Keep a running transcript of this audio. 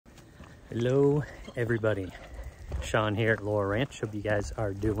Hello everybody, Sean here at Laurel Ranch. Hope you guys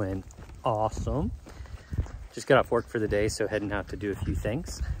are doing awesome. Just got off work for the day, so heading out to do a few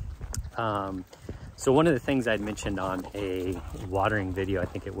things. So one of the things I'd mentioned on a watering video, I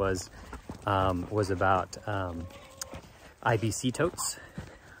think it was about IBC totes.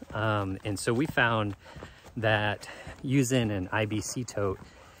 And so we found that using an IBC tote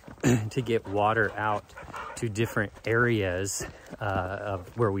to get water out to different areas of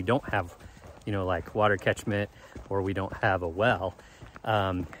where we don't have, like water catchment, or we don't have a well,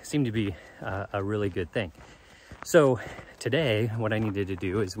 seemed to be a really good thing. So today, what I needed to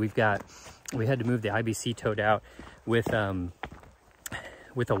do is we had to move the IBC tote out with a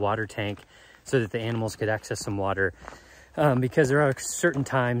water tank so that the animals could access some water, because there are certain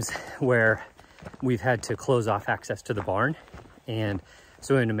times where we've had to close off access to the barn, and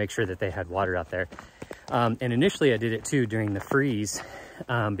so we wanted to make sure that they had water out there. And initially I did it too during the freeze,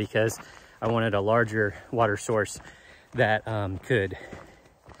 because I wanted a larger water source that could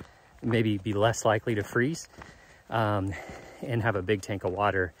maybe be less likely to freeze, and have a big tank of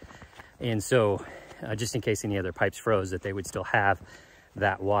water. And so just in case any other pipes froze, that they would still have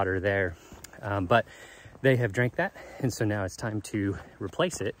that water there. But they have drank that, and so now it's time to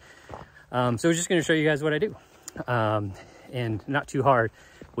replace it. So I was just going to show you guys what I do. And not too hard.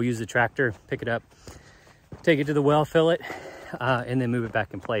 We'll use the tractor, pick it up, take it to the well, fill it, and then move it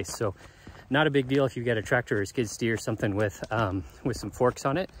back in place. So not a big deal if you've got a tractor or skid steer, something with some forks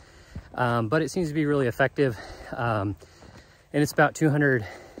on it. But it seems to be really effective. And it's about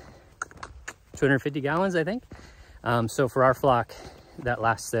 250 gallons, I think. So for our flock, that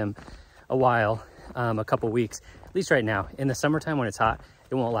lasts them a while, a couple weeks, at least right now. In the summertime when it's hot,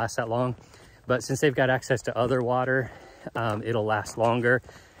 it won't last that long. But since they've got access to other water, it'll last longer.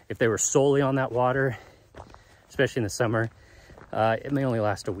 If they were solely on that water, especially in the summer, it may only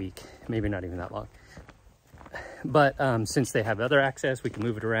last a week, maybe not even that long. But since they have other access, we can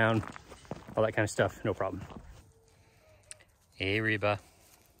move it around, all that kind of stuff, no problem. Hey, Reba.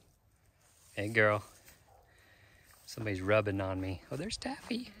 Hey, girl. Somebody's rubbing on me. Oh, there's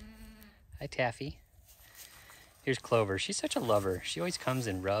Taffy. Hi, Taffy. Here's Clover. She's such a lover. She always comes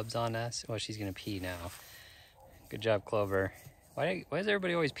and rubs on us. Oh, she's gonna pee now. Good job, Clover. Why does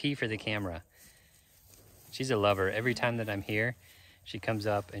everybody always pee for the camera? She's a lover. Every time that I'm here, she comes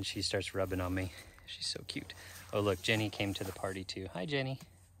up and she starts rubbing on me. She's so cute. Oh, look, Jenny came to the party too. Hi, Jenny.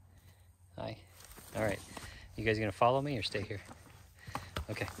 Hi. All right. You guys gonna follow me or stay here?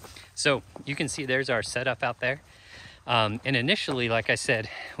 Okay. So you can see there's our setup out there. And initially, like I said,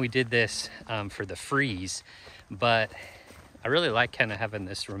 we did this for the freeze, but I really like kind of having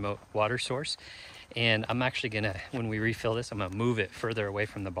this remote water source. And I'm actually gonna, when we refill this, I'm gonna move it further away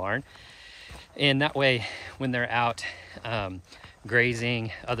from the barn. And that way, when they're out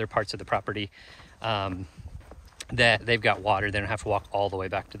grazing other parts of the property, that they've got water, they don't have to walk all the way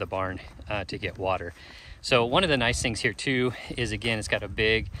back to the barn to get water. So one of the nice things here too is, again, it's got a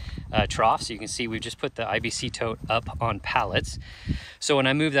big trough. So you can see we've just put the IBC tote up on pallets. So when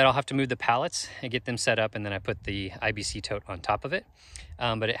I move that, I'll have to move the pallets and get them set up, and then I put the IBC tote on top of it.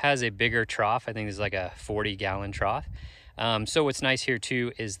 But it has a bigger trough. I think it's like a 40-gallon trough. So what's nice here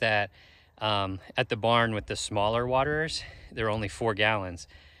too is that at the barn with the smaller waterers, they're only 4 gallons.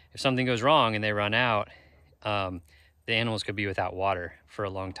 If something goes wrong and they run out, the animals could be without water for a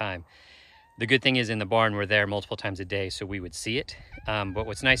long time. The good thing is, in the barn, we're there multiple times a day, so we would see it. But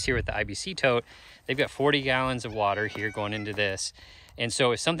what's nice here with the IBC tote, they've got 40 gallons of water here going into this. And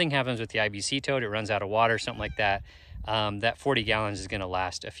so if something happens with the IBC tote, it runs out of water, something like that, that 40 gallons is gonna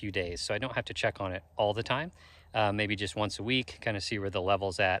last a few days. So I don't have to check on it all the time, maybe just once a week, kind of see where the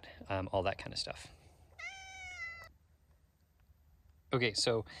level's at, all that kind of stuff. Okay,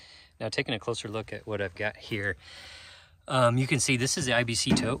 so now taking a closer look at what I've got here. You can see this is the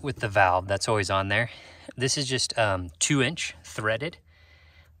IBC tote with the valve that's always on there. This is just 2-inch threaded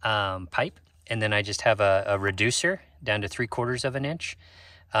pipe, and then I just have a reducer down to 3/4 of an inch,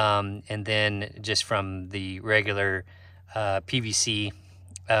 and then just from the regular PVC,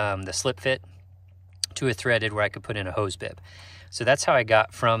 the slip fit, to a threaded where I could put in a hose bib. So that's how I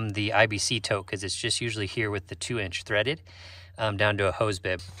got from the IBC tote, because it's just usually here with the 2-inch threaded down to a hose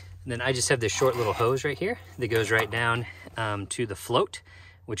bib. And then I just have this short little hose right here that goes right down to the float,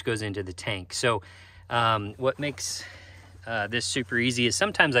 which goes into the tank. So what makes this super easy is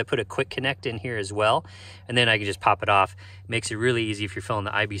sometimes I put a quick connect in here as well, and then I can just pop it off. It makes it really easy if you're filling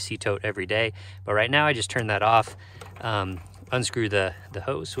the IBC tote every day. But right now I just turn that off, unscrew the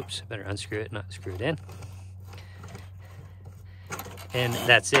hose. Whoops, better unscrew it, not screw it in. And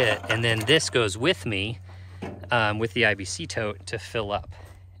that's it. And then this goes with me with the IBC tote to fill up.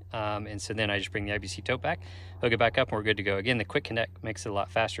 And so then I just bring the IBC tote back, hook it back up, and we're good to go. Again, the quick connect makes it a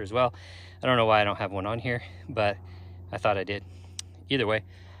lot faster as well. I don't know why I don't have one on here, but I thought I did. Either way,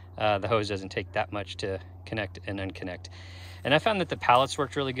 the hose doesn't take that much to connect and unconnect. And I found that the pallets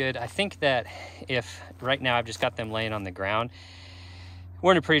worked really good. I think that if right now I've just got them laying on the ground,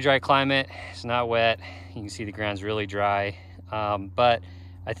 we're in a pretty dry climate, it's not wet, you can see the ground's really dry, but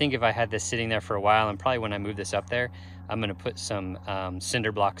I think if I had this sitting there for a while, and probably when I move this up there, I'm gonna put some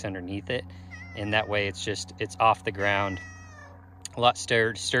cinder blocks underneath it, and that way it's off the ground, a lot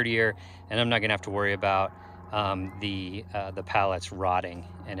sturdier, and I'm not gonna have to worry about the pallets rotting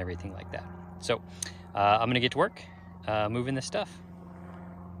and everything like that. So I'm gonna get to work moving this stuff.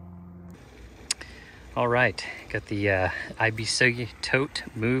 All right, got the IBC tote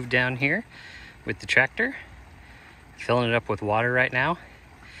moved down here with the tractor, filling it up with water right now.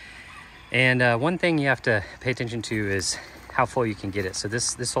 And one thing you have to pay attention to is how full you can get it. So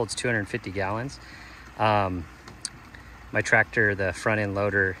this holds 250 gallons. My tractor, the front end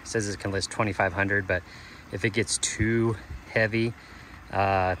loader, says it can list 2,500, but if it gets too heavy,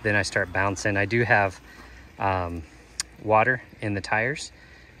 then I start bouncing. I do have water in the tires,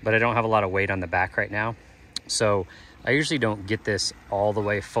 but I don't have a lot of weight on the back right now. So I usually don't get this all the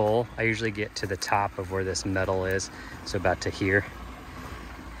way full. I usually get to the top of where this metal is, so about to here.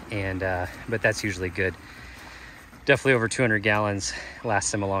 And but that's usually good. Definitely over 200 gallons,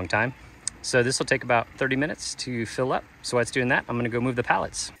 lasts them a long time. So this will take about 30 minutes to fill up. So while it's doing that, I'm gonna go move the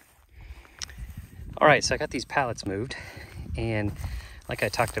pallets. All right, so I got these pallets moved, and like I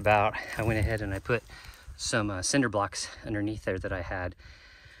talked about, I went ahead and I put some cinder blocks underneath there that I had,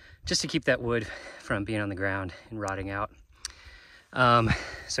 just to keep that wood from being on the ground and rotting out.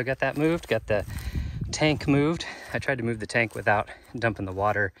 So got that moved, got the tank moved. I tried to move the tank without dumping the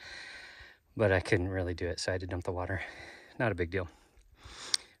water, but I couldn't really do it, so I had to dump the water. Not a big deal.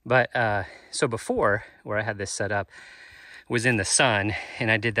 But so before, where I had this set up was in the sun,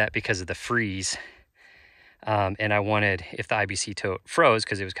 and I did that because of the freeze. And I wanted, if the IBC tote froze,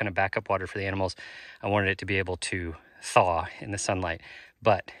 because it was kind of backup water for the animals, I wanted it to be able to thaw in the sunlight.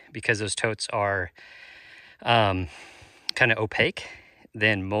 But because those totes are kind of opaque,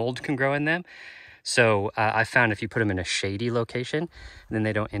 then mold can grow in them. So I found if you put them in a shady location, then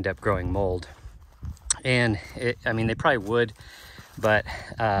they don't end up growing mold. And I mean, they probably would, but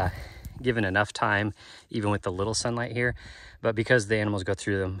given enough time, even with the little sunlight here, but because the animals go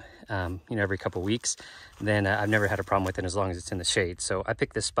through them, you know, every couple weeks, then I've never had a problem with it as long as it's in the shade. So I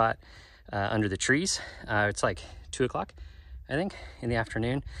picked this spot under the trees. It's like 2 o'clock, I think, in the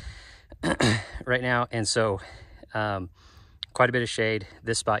afternoon right now. And so quite a bit of shade.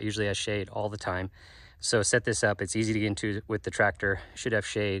 This spot usually has shade all the time. So set this up. It's easy to get into with the tractor. Should have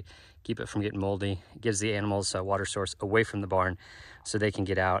shade. Keep it from getting moldy. It gives the animals a water source away from the barn so they can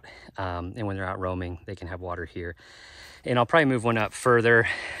get out. And when they're out roaming, they can have water here. And I'll probably move one up further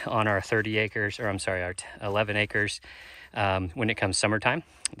on our 30 acres, or I'm sorry, our 11 acres when it comes summertime.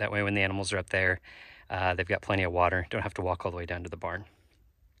 That way when the animals are up there, they've got plenty of water. Don't have to walk all the way down to the barn.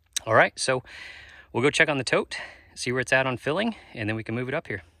 All right, so we'll go check on the tote, see where it's at on filling, and then we can move it up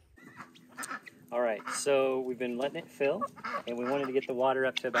here. All right, so we've been letting it fill, and we wanted to get the water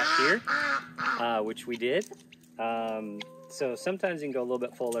up to about here, which we did. So sometimes you can go a little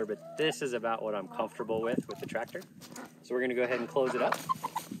bit fuller, but this is about what I'm comfortable with the tractor. So we're gonna go ahead and close it up,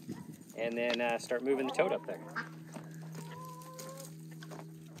 and then start moving the tote up there.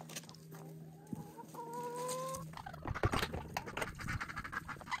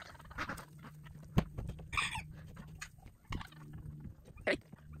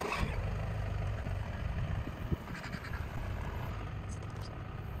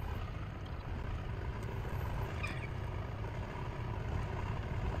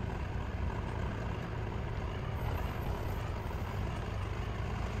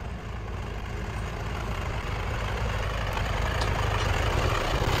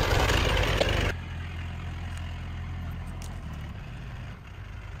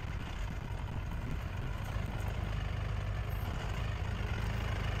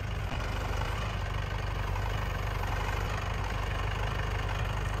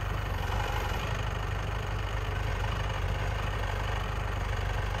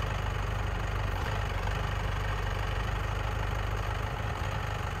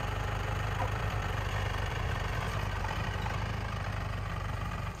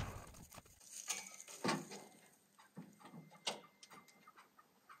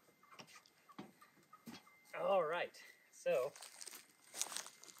 All right, so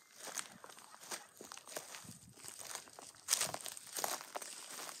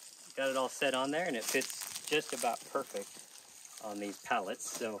got it all set on there, and it fits just about perfect. on these pallets.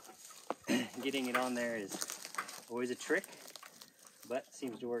 So getting it on there is always a trick, but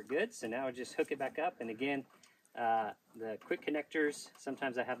seems to work good. So now I just hook it back up. And again, the quick connectors,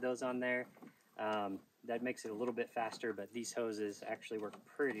 sometimes I have those on there. That makes it a little bit faster, but these hoses actually work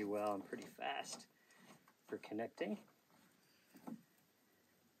pretty well and pretty fast for connecting.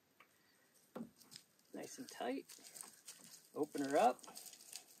 Nice and tight. Open her up.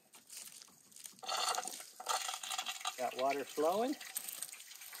 Got water flowing.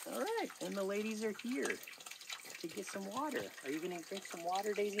 All right, and the ladies are here to get some water. Are you going to drink some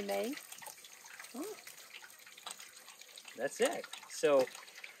water, Daisy May? Huh? That's it. So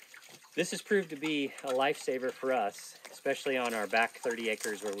this has proved to be a lifesaver for us, especially on our back 30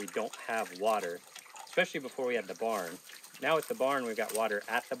 acres where we don't have water, especially before we had the barn. Now with the barn, we've got water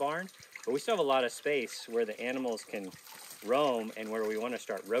at the barn, but we still have a lot of space where the animals can roam and where we want to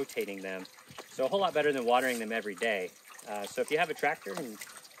start rotating them. So a whole lot better than watering them every day. So if you have a tractor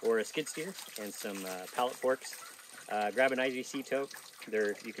or a skid steer and some pallet forks, grab an IBC tote.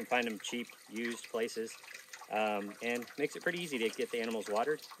 You can find them cheap, used places, and makes it pretty easy to get the animals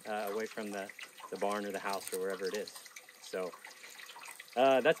watered away from the barn or the house or wherever it is. So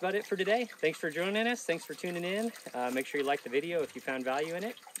that's about it for today. Thanks for joining us. Thanks for tuning in. Make sure you like the video if you found value in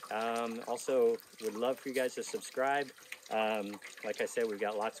it. Also, would love for you guys to subscribe. Like I said, we've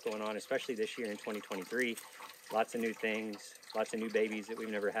got lots going on, especially this year in 2023. Lots of new things, lots of new babies that we've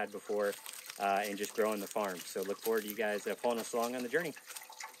never had before, and just growing the farm. So look forward to you guys following us along on the journey.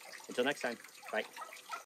 Until next time, bye.